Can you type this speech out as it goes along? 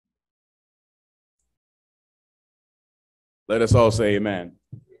Let us all say amen.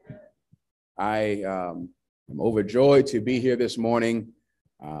 I am overjoyed to be here this morning.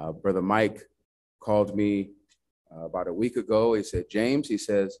 Brother Mike called me about a week ago. He said, James, he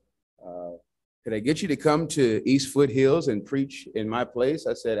says, could I get you to come to East Foothills and preach in my place?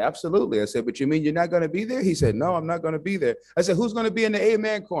 I said, absolutely. I said, but you mean you're not going to be there? He said, no, I'm not going to be there. I said, who's going to be in the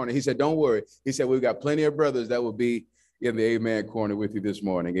amen corner? He said, don't worry. He said, we've got plenty of brothers that will be in the amen corner with you this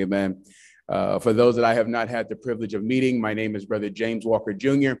morning. Amen. For those that I have not had the privilege of meeting, my name is Brother James Walker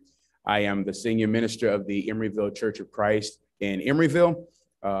Jr. I am the senior minister of the Emeryville Church of Christ in Emeryville,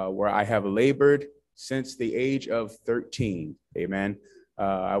 where I have labored since the age of 13. Amen.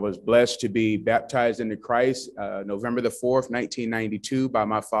 I was blessed to be baptized into Christ November the 4th, 1992 by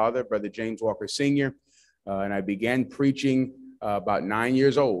my father, Brother James Walker Sr. And I began preaching about 9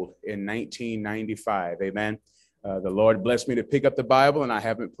 years old in 1995. Amen. The Lord blessed me to pick up the Bible, and I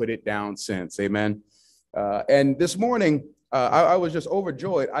haven't put it down since. Amen. And this morning, I was just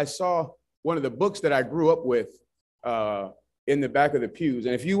overjoyed. I saw one of the books that I grew up with in the back of the pews.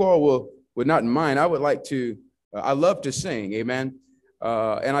 And if you all would not mind, I would like to, I love to sing. Amen.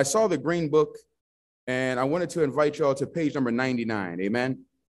 And I saw the green book, and I wanted to invite you all to page number 99. Amen.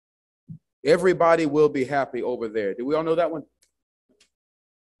 Everybody will be happy over there. Do we all know that one?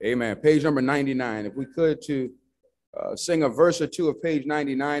 Amen. Page number 99. If we could to sing a verse or two of page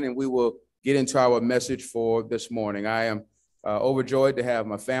 99, and we will get into our message for this morning. I am overjoyed to have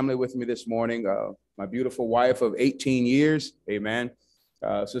my family with me this morning. My beautiful wife of 18 years. Amen.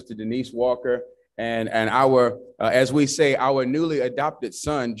 Sister Denise Walker. And our, as we say, our newly adopted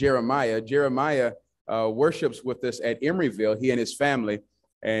son, Jeremiah. Jeremiah worships with us at Emeryville, he and his family.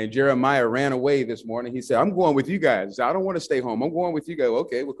 And Jeremiah ran away this morning. He said, I'm going with you guys. I don't want to stay home. I'm going with you guys.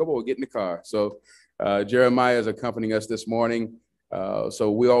 Okay, well, come on, we'll get in the car. So Jeremiah is accompanying us this morning.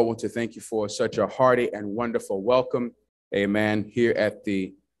 So we all want to thank you for such a hearty and wonderful welcome. Amen. Here at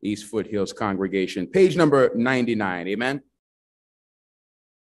the East Foothills congregation. Page number 99. Amen.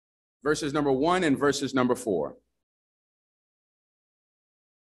 Verses number 1 and verses number 4.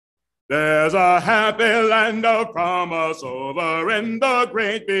 There's a happy land of promise over in the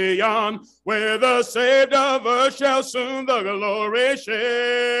great beyond, where the saved of earth shall soon the glory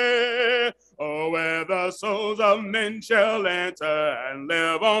share. Oh, where the souls of men shall enter and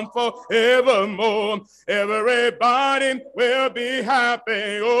live on forevermore. Everybody will be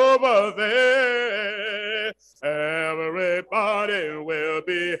happy over there. Everybody will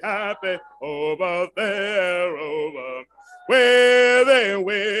be happy over there, over where they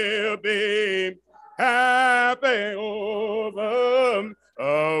will be happy over.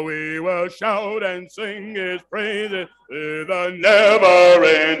 Oh, we will shout and sing his praises to the never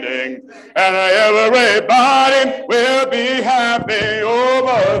ending. And everybody will be happy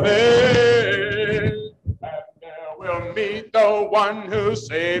over there. And there we'll meet the one who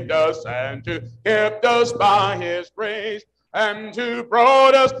saved us and who kept us by his grace, and who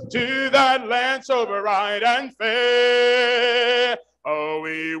brought us to that land so bright and fair. Oh,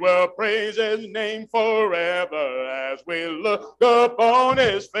 we will praise his name forever as we look upon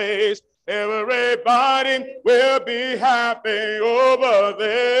his face. Everybody will be happy over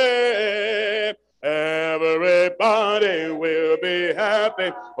there. Everybody will be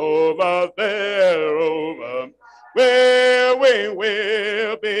happy over there, over where we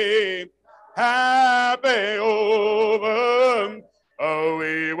will be happy over. Oh,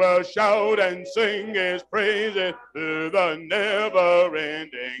 we will shout and sing his praises to the never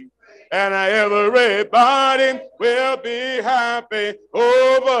ending. And everybody will be happy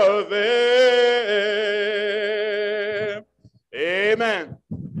over there. Amen.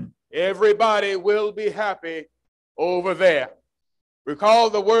 Everybody will be happy over there. Recall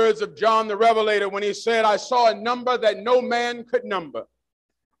the words of John the Revelator when he said, I saw a number that no man could number,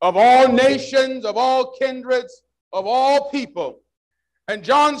 of all nations, of all kindreds, of all people. And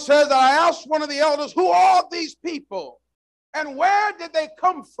John says, I asked one of the elders, who are these people? And where did they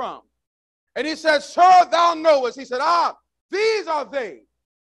come from? And he said, sir, thou knowest. He said, these are they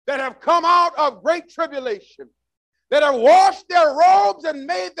that have come out of great tribulation, that have washed their robes and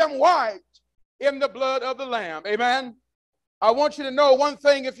made them white in the blood of the Lamb. Amen. I want you to know one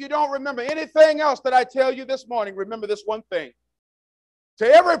thing. If you don't remember anything else that I tell you this morning, remember this one thing.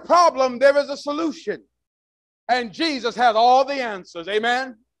 To every problem, there is a solution. And Jesus has all the answers.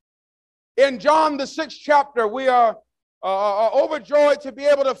 Amen. In John, the 6th chapter, we are overjoyed to be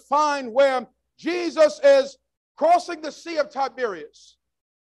able to find where Jesus is crossing the Sea of Tiberias.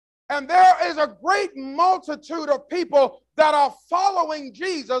 And there is a great multitude of people that are following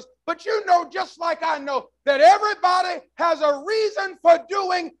Jesus. But you know, just like I know, that everybody has a reason for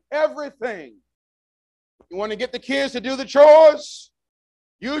doing everything. You want to get the kids to do the chores?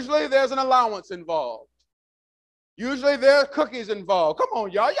 Usually there's an allowance involved. Usually there's cookies involved. Come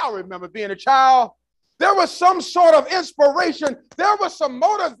on, y'all. Y'all remember being a child? There was some sort of inspiration. There was some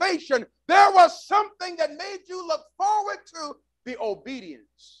motivation. There was something that made you look forward to the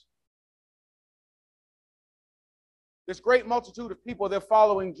obedience. This great multitude of people, they're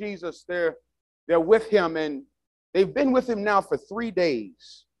following Jesus. They're with him, and they've been with him now for 3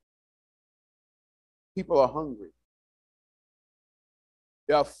 days. People are hungry.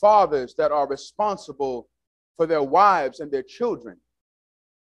 There are fathers that are responsible for their wives and their children.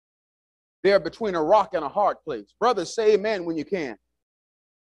 They're between a rock and a hard place. Brothers, say amen when you can.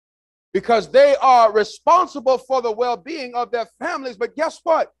 Because they are responsible for the well-being of their families. But guess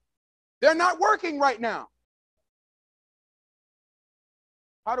what? They're not working right now.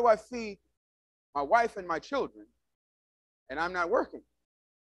 How do I feed my wife and my children and I'm not working?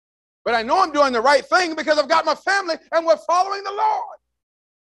 But I know I'm doing the right thing because I've got my family and we're following the Lord.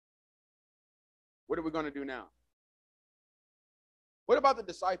 What are we going to do now? What about the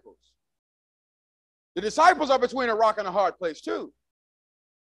disciples? The disciples are between a rock and a hard place too.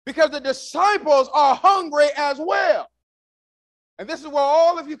 Because the disciples are hungry as well. And this is where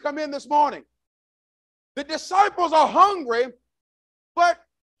all of you come in this morning. The disciples are hungry, but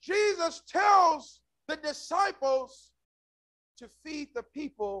Jesus tells the disciples to feed the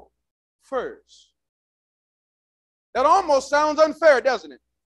people first. That almost sounds unfair, doesn't it?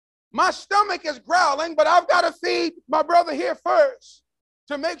 My stomach is growling, but I've got to feed my brother here first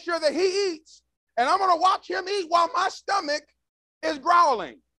to make sure that he eats. And I'm going to watch him eat while my stomach is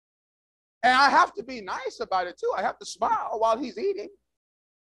growling. And I have to be nice about it too. I have to smile while he's eating.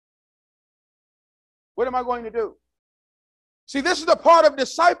 What am I going to do? See, this is the part of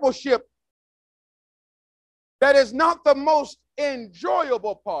discipleship that is not the most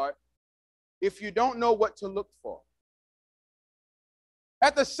enjoyable part if you don't know what to look for.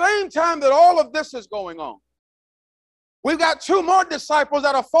 At the same time that all of this is going on, we've got 2 more disciples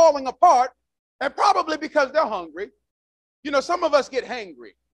that are falling apart, and probably because they're hungry. You know, some of us get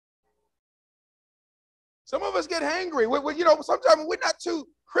hangry. Some of us get hangry. You know, sometimes we're not too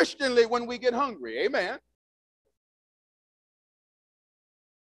Christianly when we get hungry. Amen.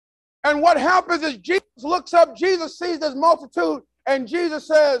 And what happens is Jesus looks up, Jesus sees this multitude, and Jesus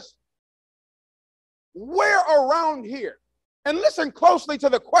says, "Where around here?" And listen closely to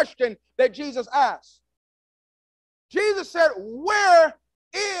the question that Jesus asked. Jesus said, "Where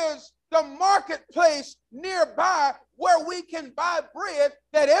is the marketplace nearby where we can buy bread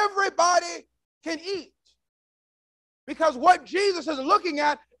that everybody can eat?" Because what Jesus is looking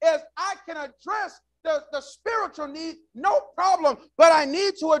at is, I can address the spiritual need, no problem, but I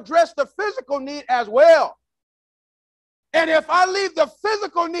need to address the physical need as well. And if I leave the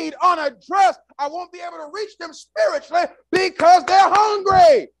physical need unaddressed, I won't be able to reach them spiritually because they're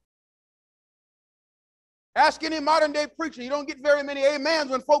hungry. Ask any modern day preacher. You don't get very many amens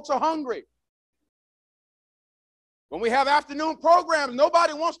when folks are hungry. When we have afternoon programs,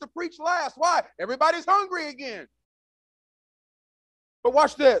 nobody wants to preach last. Why? Everybody's hungry again. But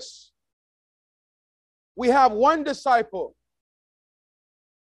watch this. We have one disciple.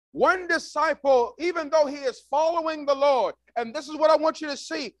 One disciple, even though he is following the Lord. And this is what I want you to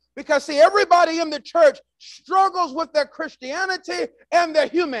see. Because, see, everybody in the church struggles with their Christianity and their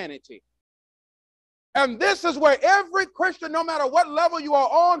humanity. And this is where every Christian, no matter what level you are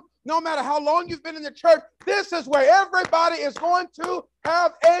on, no matter how long you've been in the church, this is where everybody is going to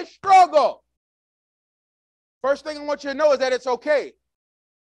have a struggle. First thing I want you to know is that it's okay.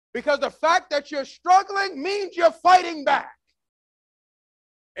 Because the fact that you're struggling means you're fighting back.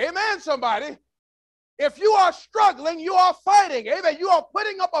 Amen, somebody. If you are struggling, you are fighting. Amen. You are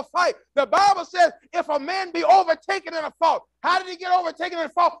putting up a fight. The Bible says, if a man be overtaken in a fault, how did he get overtaken in a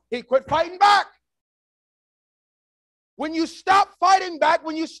fault? He quit fighting back. When you stop fighting back,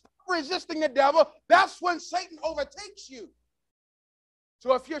 when you stop resisting the devil, that's when Satan overtakes you.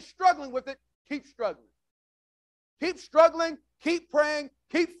 So if you're struggling with it, keep struggling. Keep struggling, keep praying,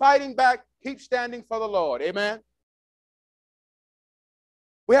 keep fighting back, keep standing for the Lord. Amen.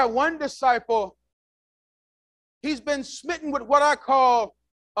 We have one disciple. He's been smitten with what I call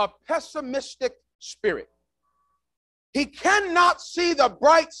a pessimistic spirit. He cannot see the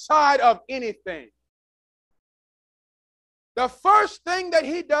bright side of anything. The first thing that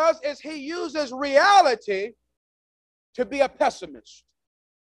he does is he uses reality to be a pessimist.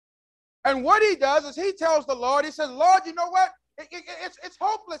 And what he does is he tells the Lord, he says, "Lord, you know what? It's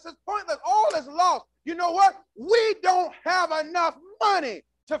hopeless. It's pointless. All is lost. You know what? We don't have enough money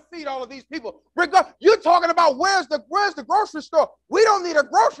to feed all of these people." You're talking about where's the grocery store? We don't need a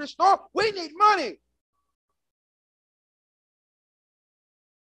grocery store. We need money.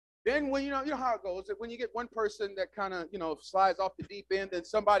 Then when you know how it goes, that when you get one person that kind of, slides off the deep end, then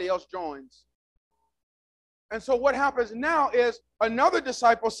somebody else joins. And so what happens now is another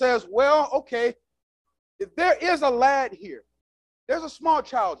disciple says, well, okay, there is a lad here. There's a small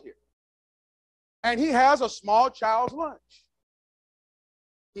child here. And he has a small child's lunch.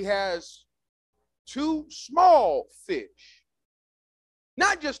 He has 2 small fish.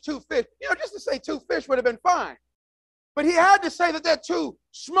 Not just 2 fish. Just to say 2 fish would have been fine. But he had to say that they're 2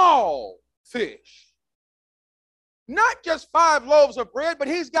 small fish. Not just 5 loaves of bread, but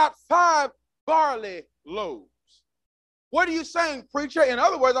he's got 5 barley loaves. What are you saying, preacher? In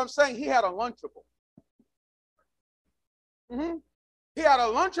other words, I'm saying he had a Lunchable. He had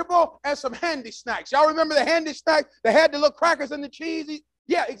a Lunchable and some handy snacks. Y'all remember the handy snacks? They had the little crackers and the cheese?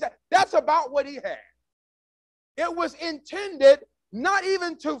 Yeah, exactly. That's about what he had. It was intended not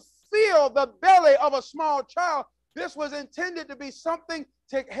even to fill the belly of a small child. This was intended to be something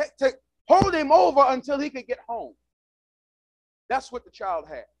to hold him over until he could get home. That's what the child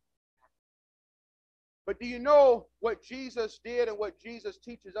had. But do you know what Jesus did and what Jesus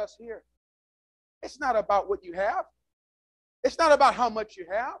teaches us here? It's not about what you have. It's not about how much you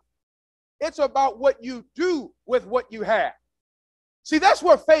have. It's about what you do with what you have. See, that's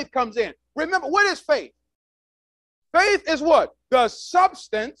where faith comes in. Remember, what is faith? Faith is what? The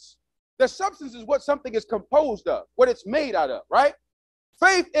substance. The substance is what something is composed of, what it's made out of, right?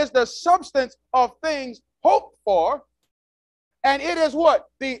 Faith is the substance of things hoped for, and it is what?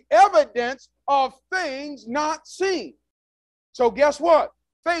 The evidence of things not seen. So guess what?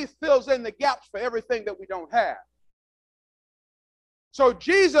 Faith fills in the gaps for everything that we don't have. So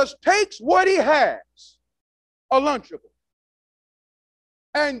Jesus takes what he has, a Lunchable,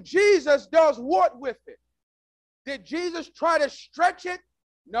 and Jesus does what with it? Did Jesus try to stretch it?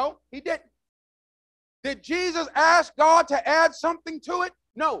 No, he didn't. Did Jesus ask God to add something to it?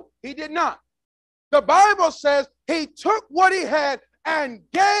 No, he did not. The Bible says he took what he had and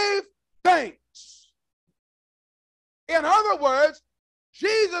gave thanks. In other words,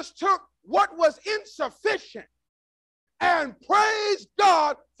 Jesus took what was insufficient and praised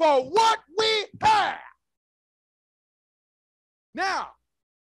God for what we have. Now,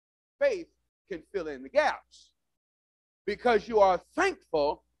 faith can fill in the gaps because you are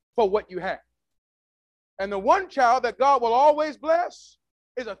thankful for what you have. And the one child that God will always bless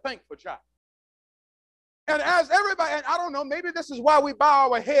is a thankful child. And as everybody, and I don't know, maybe this is why we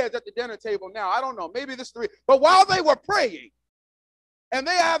bow our heads at the dinner table now. I don't know, maybe this is the reason. But while they were praying, and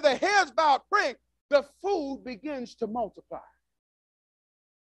they have their heads bowed praying, the food begins to multiply.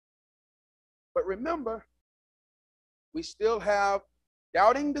 But remember, we still have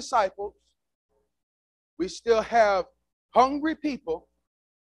doubting disciples. We still have hungry people,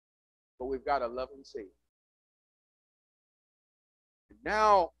 but we've got a loving Savior. And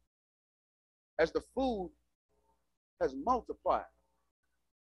now, as the food has multiplied,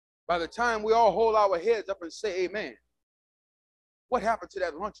 by the time we all hold our heads up and say amen, what happened to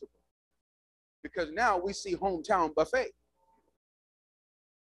that Lunchable? Because now we see hometown buffet.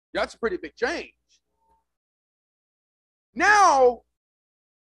 That's a pretty big change. Now,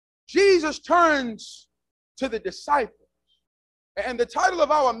 Jesus turns to the disciples. And the title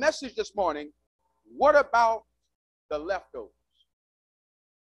of our message this morning, what about the leftovers?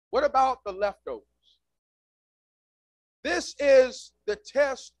 What about the leftovers? This is the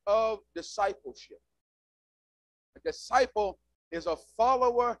test of discipleship. A disciple is a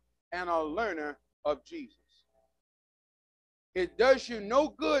follower and a learner of Jesus. It does you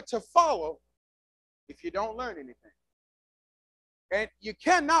no good to follow if you don't learn anything. And you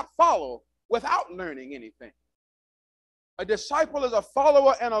cannot follow without learning anything. A disciple is a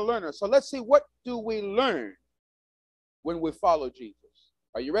follower and a learner. So let's see, what do we learn when we follow Jesus?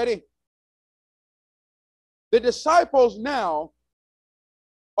 Are you ready? The disciples now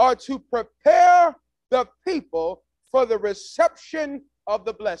are to prepare the people for the reception of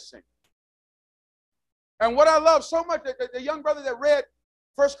the blessing. And what I love so much, the young brother that read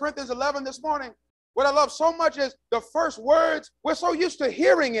 1 Corinthians 11 this morning, what I love so much is the first words. We're so used to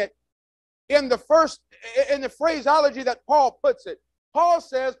hearing it in the phraseology that Paul puts it. Paul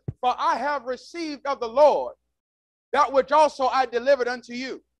says, "For I have received of the Lord that which also I delivered unto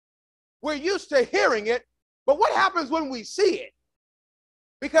you." We're used to hearing it, but what happens when we see it?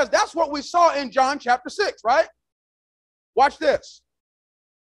 Because that's what we saw in John chapter 6, right? Watch this.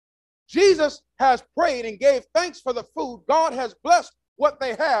 Jesus has prayed and gave thanks for the food. God has blessed what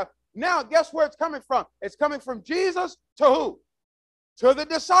they have. Now, guess where it's coming from? It's coming from Jesus to who? To the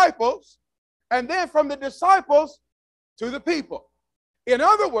disciples, and then from the disciples to the people. In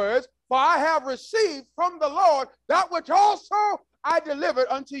other words, for I have received from the Lord that which also I delivered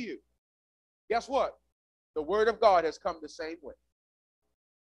unto you. Guess what? The word of God has come the same way.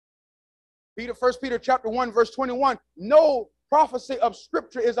 Peter, 1 Peter chapter 1, verse 21, no prophecy of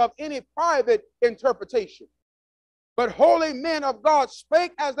Scripture is of any private interpretation. But holy men of God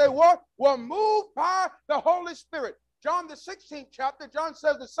spake as they were moved by the Holy Spirit. John the 16th chapter, John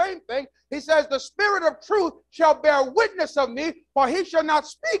says the same thing. He says, the Spirit of truth shall bear witness of me, for he shall not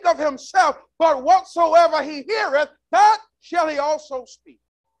speak of himself, but whatsoever he heareth, that shall he also speak.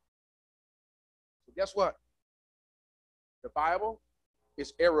 So guess what? The Bible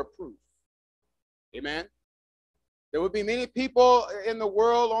is error-proof. Amen. There would be many people in the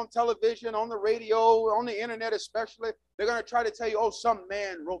world, on television, on the radio, on the internet especially, they're going to try to tell you, oh, some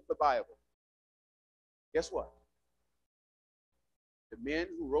man wrote the Bible. Guess what? The men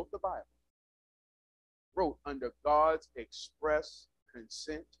who wrote the Bible wrote under God's express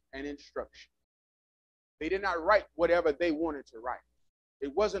consent and instruction. They did not write whatever they wanted to write.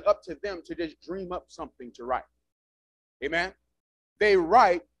 It wasn't up to them to just dream up something to write. Amen. They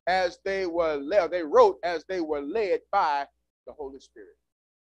wrote as they were led by the Holy Spirit.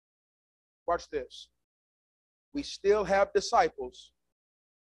 Watch this. We still have disciples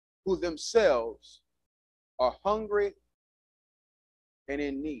who themselves are hungry and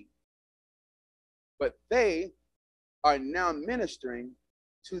in need. But they are now ministering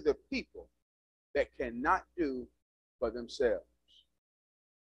to the people that cannot do for themselves.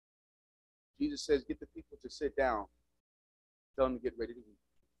 Jesus says, get the people to sit down. Tell them to get ready to eat.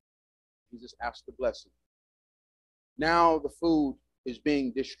 Jesus asked the blessing. Now the food is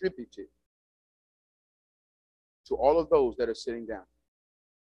being distributed to all of those that are sitting down.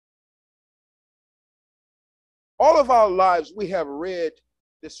 All of our lives, we have read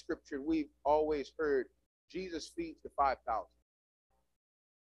this scripture. We've always heard Jesus feeds the 5,000.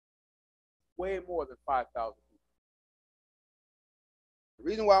 Way more than 5,000 people. The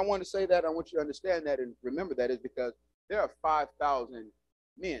reason why I want to say that, I want you to understand that and remember that, is because there are 5,000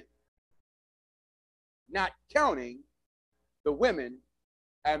 men, not counting the women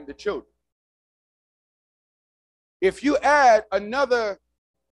and the children. If you add another,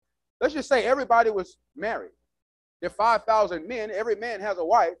 let's just say everybody was married. There are 5,000 men, every man has a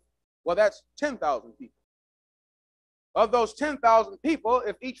wife. Well, that's 10,000 people. Of those 10,000 people,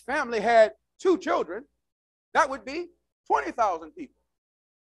 if each family had 2 children, that would be 20,000 people.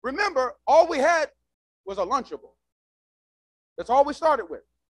 Remember, all we had was a Lunchable. That's all we started with.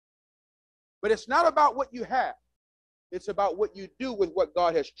 But it's not about what you have. It's about what you do with what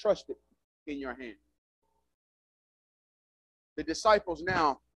God has trusted in your hand. The disciples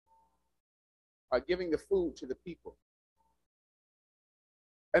now are giving the food to the people.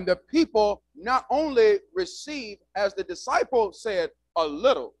 And the people not only receive, as the disciples said, a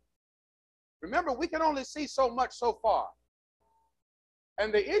little. Remember, we can only see so much so far.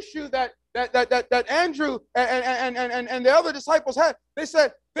 And the issue that Andrew and the other disciples had, they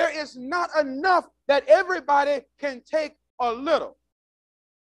said, there is not enough that everybody can take a little.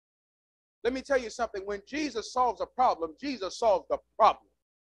 Let me tell you something. When Jesus solves a problem, Jesus solves the problem.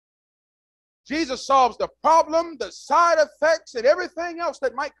 Jesus solves the problem, the side effects, and everything else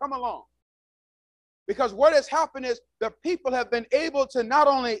that might come along. Because what has happened is the people have been able to not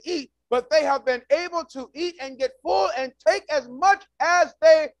only eat, but they have been able to eat and get full and take as much as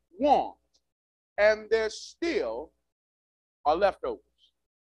they want. And there still are leftovers.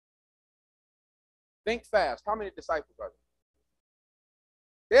 Think fast. How many disciples are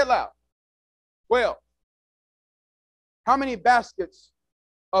there? Say it loud. 12. How many baskets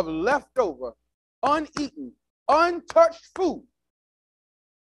of leftover, uneaten, untouched food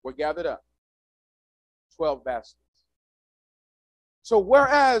were gathered up? 12 baskets. So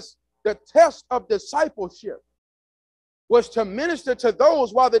whereas the test of discipleship was to minister to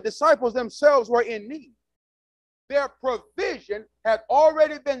those while the disciples themselves were in need, their provision had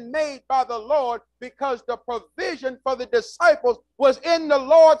already been made by the Lord, because the provision for the disciples was in the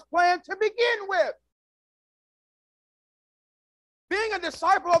Lord's plan to begin with. Being a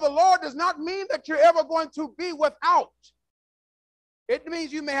disciple of the Lord does not mean that you're ever going to be without. It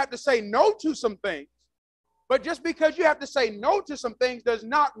means you may have to say no to some things. But just because you have to say no to some things does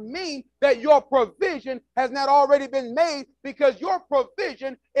not mean that your provision has not already been made, because your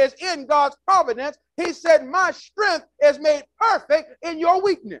provision is in God's providence. He said, my strength is made perfect in your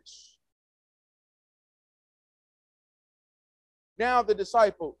weakness. Now the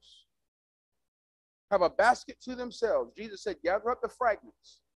disciples have a basket to themselves. Jesus said, gather up the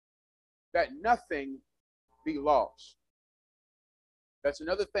fragments, that nothing be lost. That's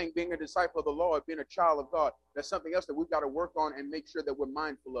another thing, being a disciple of the Lord, being a child of God. That's something else that we've got to work on and make sure that we're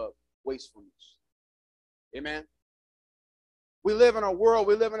mindful of: wastefulness. Amen. We live in a world,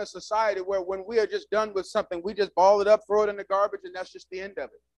 we live in a society where when we are just done with something, we just ball it up, throw it in the garbage, and that's just the end of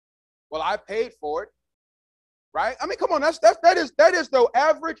it. Well, I paid for it, right? I mean, come on, that is the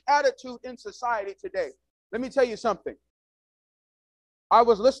average attitude in society today. Let me tell you something. I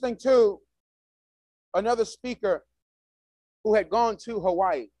was listening to another speaker who had gone to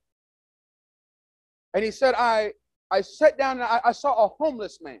Hawaii. And he said, I sat down and I saw a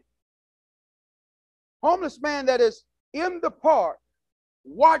homeless man. Homeless man that is in the park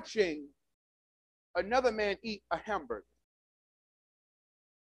watching another man eat a hamburger.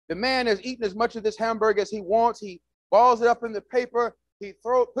 The man is eating as much of this hamburger as he wants. He balls it up in the paper. He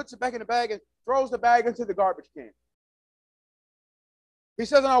puts it back in the bag and throws the bag into the garbage can. He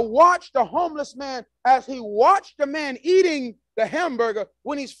says, and I watched the homeless man as he watched the man eating the hamburger.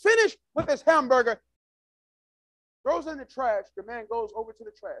 When he's finished with his hamburger, throws it in the trash. The man goes over to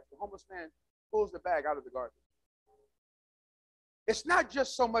the trash. The homeless man pulls the bag out of the garbage. It's not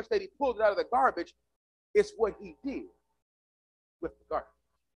just so much that he pulled it out of the garbage, it's what he did with the garbage.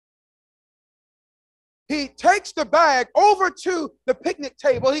 He takes the bag over to the picnic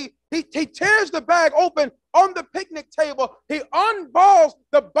table. He tears the bag open on the picnic table. He unballs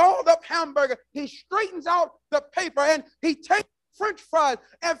the balled up hamburger. He straightens out the paper and he takes French fries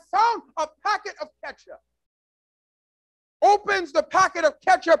and found a packet of ketchup. Opens the packet of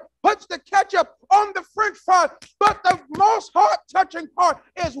ketchup, puts the ketchup on the French fries. But the most heart-touching part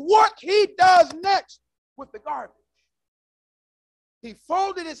is what he does next with the garbage. He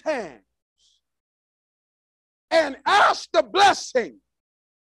folded his hands and asked the blessing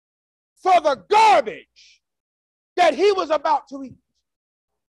for the garbage that he was about to eat.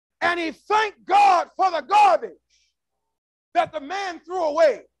 And he thanked God for the garbage that the man threw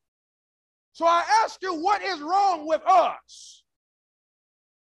away. So I ask you, what is wrong with us?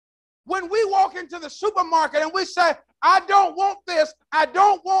 When we walk into the supermarket and we say, I don't want this, I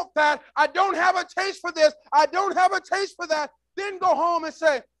don't want that, I don't have a taste for this, I don't have a taste for that, then go home and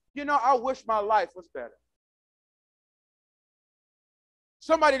say, you know, I wish my life was better.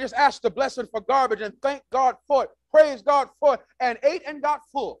 Somebody just asked the blessing for garbage and thanked God for it, praised God for it, and ate and got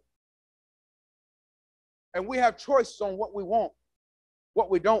full. And we have choices on what we want, what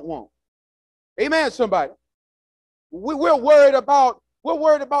we don't want. Amen, somebody. We're worried about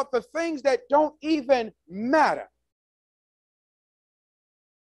the things that don't even matter.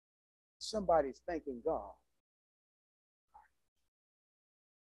 Somebody's thanking God.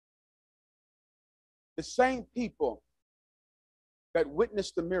 The same people that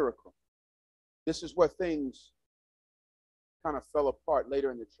witnessed the miracle. This is where things kind of fell apart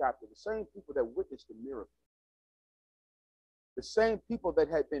later in the chapter. The same people that witnessed the miracle. The same people that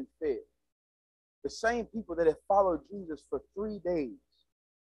had been fed. The same people that have followed Jesus for 3 days.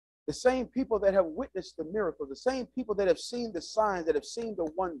 The same people that have witnessed the miracle. The same people that have seen the signs, that have seen the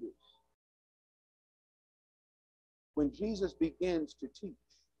wonders. When Jesus begins to teach,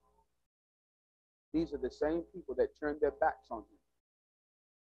 these are the same people that turn their backs on him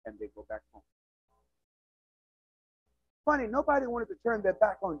and they go back home. Funny, nobody wanted to turn their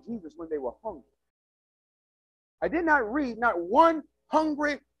back on Jesus when they were hungry. I did not read not one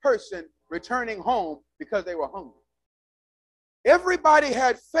hungry person returning home because they were hungry. Everybody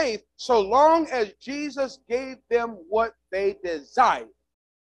had faith so long as Jesus gave them what they desired.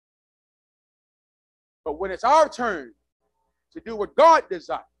 But when it's our turn to do what God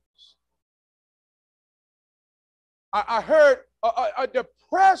desires, I heard a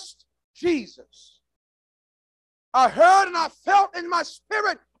depressed Jesus. I heard and I felt in my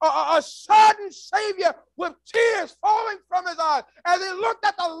spirit a sudden Savior with tears falling from his eyes as he looked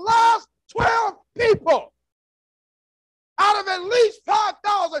at the last 12 people. Out of at least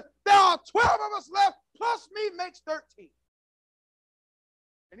 5,000, there are 12 of us left, plus me makes 13.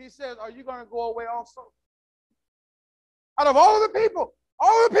 And he says, are you going to go away also? Out of all of the people,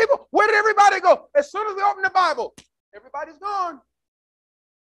 where did everybody go? As soon as we open the Bible, everybody's gone.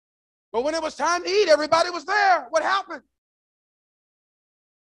 But when it was time to eat, everybody was there. What happened?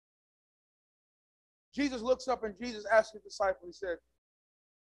 Jesus looks up and Jesus asks his disciple, he said,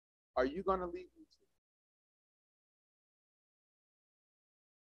 are you going to leave me too?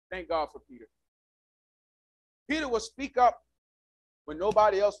 Thank God for Peter. Peter will speak up when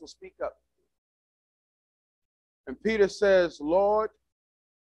nobody else will speak up. And Peter says, Lord,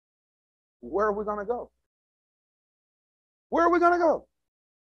 where are we going to go? Where are we going to go?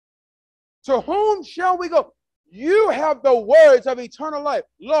 To whom shall we go? You have the words of eternal life.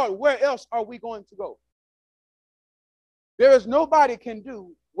 Lord, where else are we going to go? There is nobody can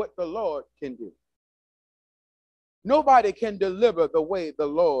do what the Lord can do. Nobody can deliver the way the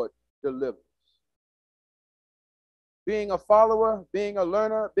Lord delivers. being a follower, being a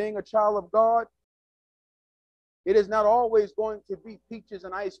learner, being a child of God, it is not always going to be peaches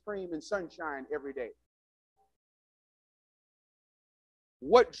and ice cream and sunshine every day.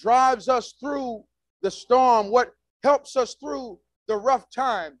 What drives us through the storm, what helps us through the rough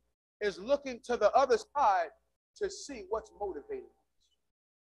time, is looking to the other side to see what's motivating us.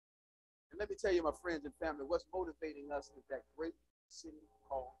 And let me tell you, my friends and family, what's motivating us is that great city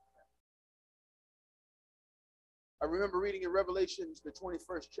called heaven. I remember reading in Revelations, the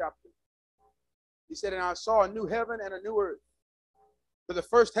 21st chapter. He said, and I saw a new heaven and a new earth. For the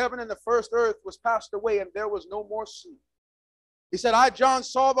first heaven and the first earth was passed away, and there was no more sea. He said, I, John,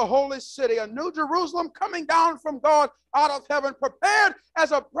 saw the holy city, a new Jerusalem coming down from God out of heaven, prepared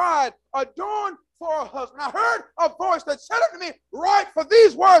as a bride, adorned for her husband. I heard a voice that said unto me, write, for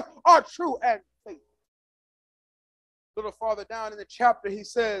these words are true and faithful. A little farther down in the chapter, he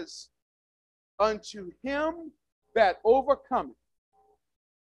says, unto him that overcometh.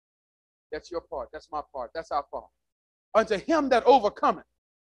 That's your part. That's my part. That's our part. Unto him that overcometh.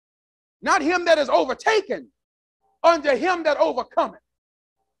 Not him that is overtaken. Unto him that overcometh.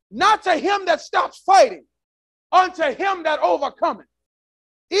 Not to him that stops fighting. Unto him that overcometh.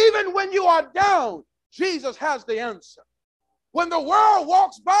 Even when you are down, Jesus has the answer. When the world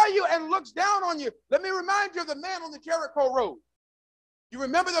walks by you and looks down on you, let me remind you of the man on the Jericho road. You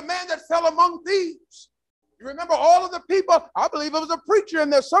remember the man that fell among thieves. You remember all of the people. I believe it was a preacher in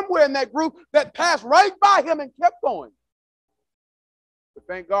there somewhere in that group that passed right by him and kept going. But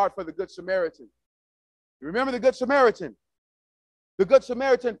thank God for the Good Samaritan. You remember the Good Samaritan? The Good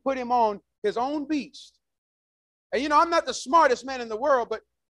Samaritan put him on his own beast. And you know, I'm not the smartest man in the world, but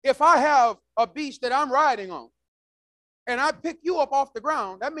if I have a beast that I'm riding on and I pick you up off the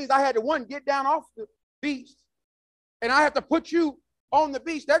ground, that means I had to, one, get down off the beast, and I have to put you on the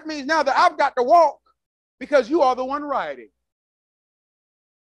beast. That means now that I've got to walk because you are the one riding.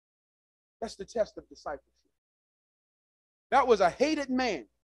 That's the test of discipleship. That was a hated man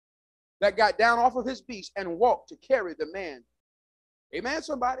that got down off of his beast and walked to carry the man. Amen,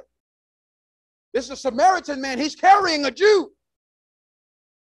 somebody? This is a Samaritan man. He's carrying a Jew.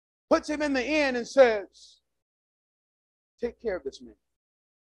 Puts him in the inn and says, take care of this man.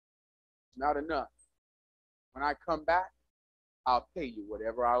 It's not enough. When I come back, I'll pay you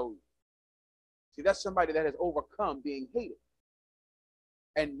whatever I owe you. See, that's somebody that has overcome being hated.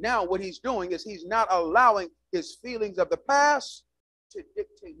 And now what he's doing is he's not allowing his feelings of the past to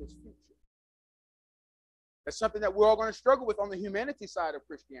dictate his future. That's something that we're all going to struggle with on the humanity side of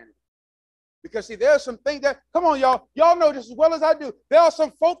Christianity. Because, see, there are some things that, come on, y'all. Y'all know just as well as I do. There are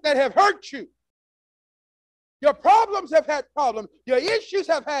some folk that have hurt you. Your problems have had problems. Your issues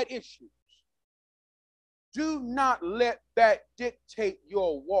have had issues. Do not let that dictate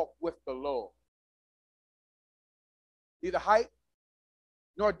your walk with the Lord. Neither height,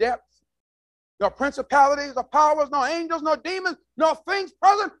 nor depth, nor principalities, nor powers, nor angels, nor demons, nor things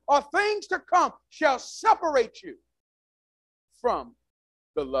present or things to come shall separate you from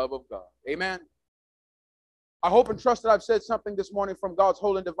the love of God. Amen. I hope and trust that I've said something this morning from God's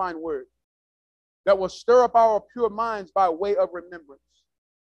holy and divine word that will stir up our pure minds by way of remembrance,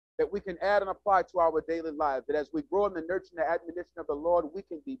 that we can add and apply to our daily lives, that as we grow in the nurture and the admonition of the Lord, we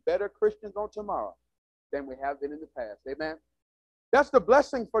can be better Christians on tomorrow than we have been in the past. Amen. That's the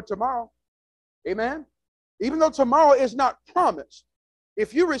blessing for tomorrow. Amen. Even though tomorrow is not promised,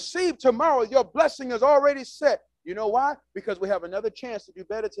 if you receive tomorrow, your blessing is already set. You know why? Because we have another chance to do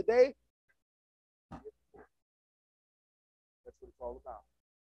better today. That's what it's all about.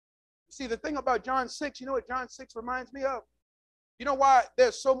 You see, the thing about John 6, you know what John 6 reminds me of? You know why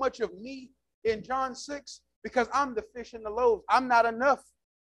there's so much of me in John 6? Because I'm the fish and the loaves. I'm not enough.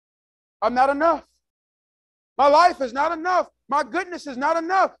 I'm not enough. My life is not enough. My goodness is not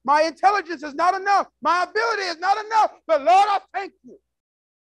enough. My intelligence is not enough. My ability is not enough. But Lord, I thank you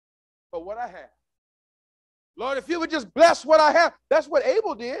for what I have. Lord, if you would just bless what I have. That's what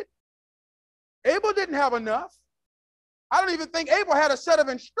Abel did. Abel didn't have enough. I don't even think Abel had a set of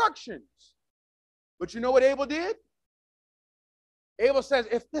instructions. But you know what Abel did? Abel says,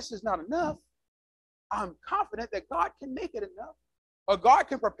 if this is not enough, I'm confident that God can make it enough. Or God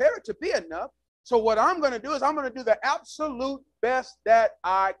can prepare it to be enough. So what I'm going to do is I'm going to do the absolute best that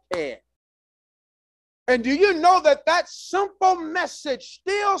I can. And do you know that that simple message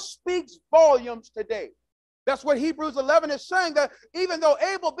still speaks volumes today? That's what Hebrews 11 is saying, that even though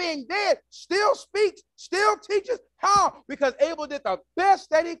Abel being dead still speaks, still teaches. How? Because Abel did the best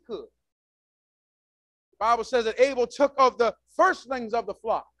that he could. The Bible says that Abel took of the firstlings of the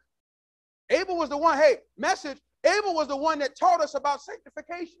flock. Abel was the one, hey, message, Abel was the one that taught us about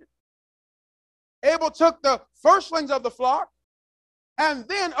sanctification. Abel took the firstlings of the flock, and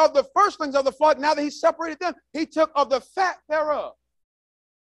then of the firstlings of the flock, now that he separated them, he took of the fat thereof.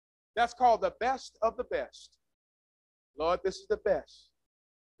 That's called the best of the best. Lord, this is the best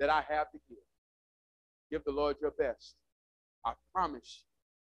that I have to give. Give the Lord your best. I promise you,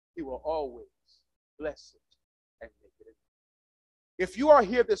 he will always bless it and make it. If you are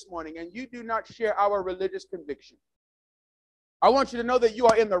here this morning and you do not share our religious conviction, I want you to know that you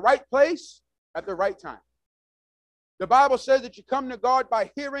are in the right place at the right time. The Bible says that you come to God by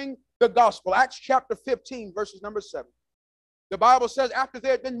hearing the gospel. Acts chapter 15, verses number 7. The Bible says, after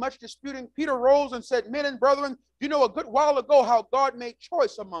there had been much disputing, Peter rose and said, men and brethren, you know a good while ago how God made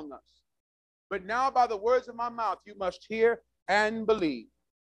choice among us. But now by the words of my mouth, you must hear and believe.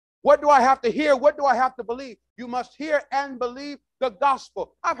 What do I have to hear? What do I have to believe? You must hear and believe the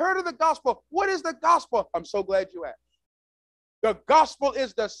gospel. I've heard of the gospel. What is the gospel? I'm so glad you asked. The gospel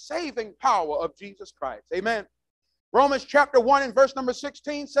is the saving power of Jesus Christ. Amen. Romans chapter 1 and verse number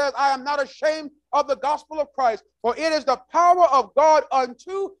 16 says, I am not ashamed of the gospel of Christ, for it is the power of God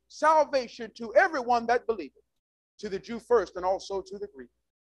unto salvation to everyone that believeth, to the Jew first and also to the Greek.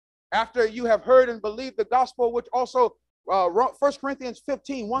 After you have heard and believed the gospel, which also 1 Corinthians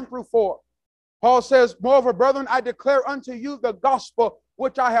 15, 1 through 4, Paul says, moreover, brethren, I declare unto you the gospel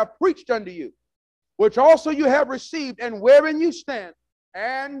which I have preached unto you, which also you have received, and wherein you stand,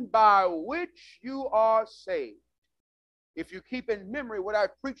 and by which you are saved. If you keep in memory what I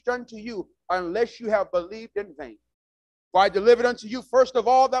preached unto you, unless you have believed in vain. For I delivered unto you first of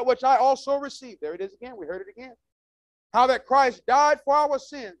all that which I also received. There it is again. We heard it again. How that Christ died for our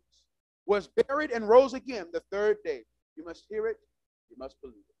sins, was buried, and rose again the third day. You must hear it. You must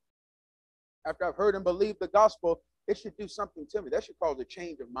believe it. After I've heard and believed the gospel, it should do something to me. That should cause a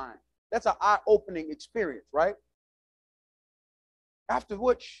change of mind. That's an eye-opening experience, right? After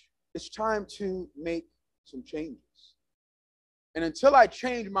which, it's time to make some changes. And until I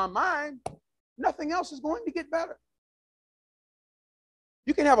change my mind, nothing else is going to get better.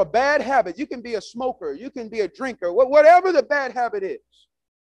 You can have a bad habit. You can be a smoker. You can be a drinker. Whatever the bad habit is.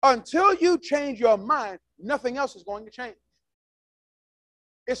 Until you change your mind, nothing else is going to change.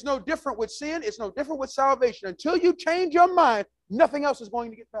 It's no different with sin. It's no different with salvation. Until you change your mind, nothing else is going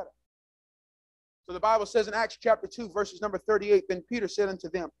to get better. So the Bible says in Acts chapter 2, verses number 38, then Peter said unto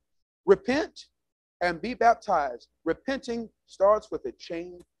them, repent and be baptized. Repenting starts with a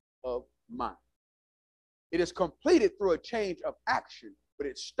change of mind. It is completed through a change of action, but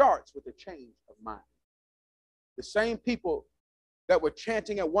it starts with a change of mind. The same people that were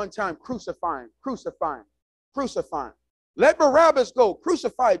chanting at one time, crucifying, crucifying, crucifying. Let Barabbas go,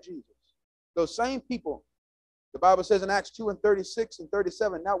 crucify Jesus. Those same people, the Bible says in Acts 2 and 36 and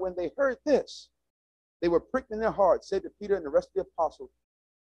 37, now when they heard this, they were pricked in their hearts, said to Peter and the rest of the apostles,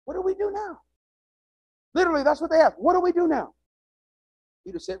 what do we do now? Literally, that's what they asked. What do we do now?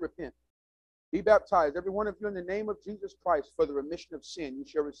 Peter said, repent. Be baptized, every one of you, in the name of Jesus Christ for the remission of sin. You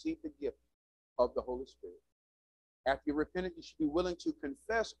shall receive the gift of the Holy Spirit. After you repented, you should be willing to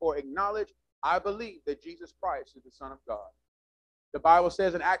confess or acknowledge, I believe that Jesus Christ is the Son of God. The Bible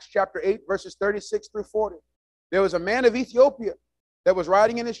says in Acts chapter 8, verses 36 through 40, there was a man of Ethiopia that was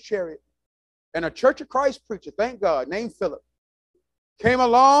riding in his chariot, and a Church of Christ preacher, thank God, named Philip, came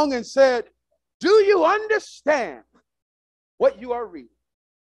along and said, do you understand what you are reading?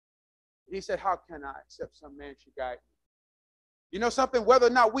 And he said, how can I, except some man should guide me? You know something? Whether or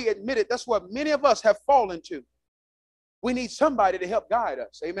not we admit it, that's what many of us have fallen to. We need somebody to help guide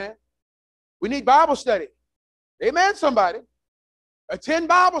us. Amen. We need Bible study. Amen, somebody. Attend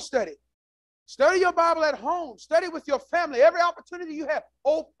Bible study. Study your Bible at home. Study with your family. Every opportunity you have,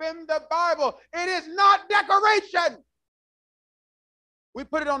 open the Bible. It is not decoration. We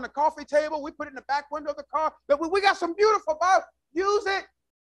put it on the coffee table. We put it in the back window of the car. But we got some beautiful Bible. Use it.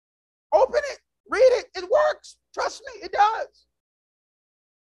 Open it. Read it. It works. Trust me, it does.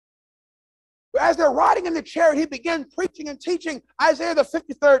 As they're riding in the chariot, he began preaching and teaching Isaiah the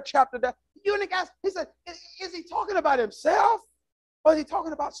 53rd chapter. The eunuch asked, he said, is he talking about himself or is he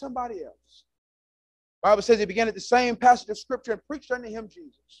talking about somebody else? The Bible says he began at the same passage of scripture and preached unto him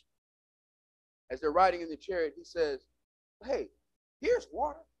Jesus. As they're riding in the chariot, he says, hey, here's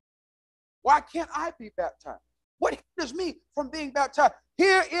water. Why can't I be baptized? What hinders me from being baptized?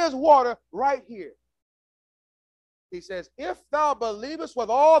 Here is water right here. He says, if thou believest with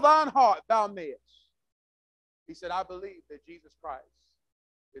all thine heart, thou mayest. He said, I believe that Jesus Christ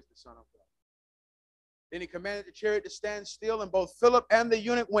is the Son of God. Then he commanded the chariot to stand still, and both Philip and the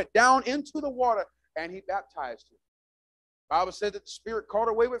eunuch went down into the water, and he baptized him. The Bible said that the Spirit caught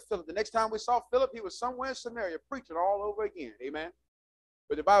away with Philip. The next time we saw Philip, he was somewhere in Samaria preaching all over again. Amen.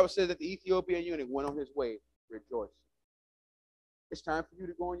 But the Bible says that the Ethiopian eunuch went on his way rejoicing. It's time for you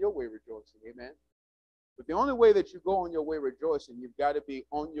to go on your way rejoicing. Amen. But the only way that you go on your way rejoicing, you've got to be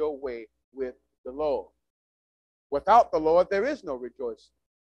on your way with the Lord. Without the Lord, there is no rejoicing.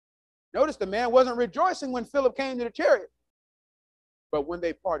 Notice the man wasn't rejoicing when Philip came to the chariot. But when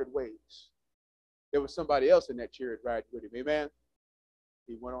they parted ways, there was somebody else in that chariot riding with him. Amen.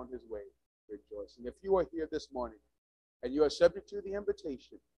 He went on his way rejoicing. If you are here this morning and you are subject to the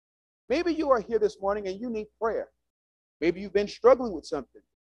invitation, maybe you are here this morning and you need prayer. Maybe you've been struggling with something.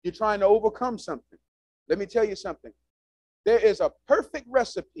 You're trying to overcome something. Let me tell you something. There is a perfect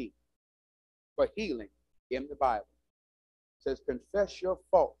recipe for healing in the Bible. It says, confess your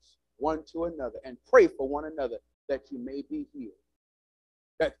faults one to another and pray for one another that you may be healed.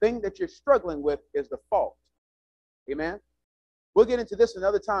 That thing that you're struggling with is the fault. Amen. We'll get into this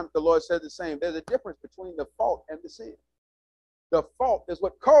another time. The Lord said the same. There's a difference between the fault and the sin. The fault is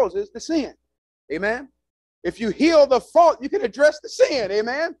what causes the sin. Amen. If you heal the fault, you can address the sin.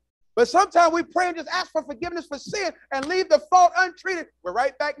 Amen. But sometimes we pray and just ask for forgiveness for sin and leave the fault untreated. We're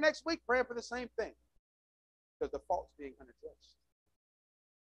right back next week praying for the same thing because the fault's being unaddressed.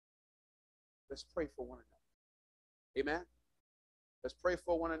 Let's pray for one another. Amen. Let's pray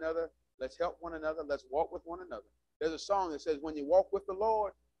for one another. Let's help one another. Let's walk with one another. There's a song that says, when you walk with the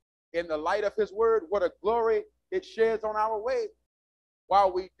Lord in the light of his word, what a glory it sheds on our way.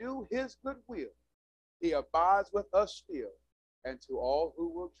 While we do his good will, he abides with us still, and to all who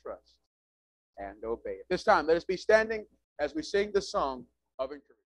will trust and obey. At this time, let us be standing as we sing the song of encouragement.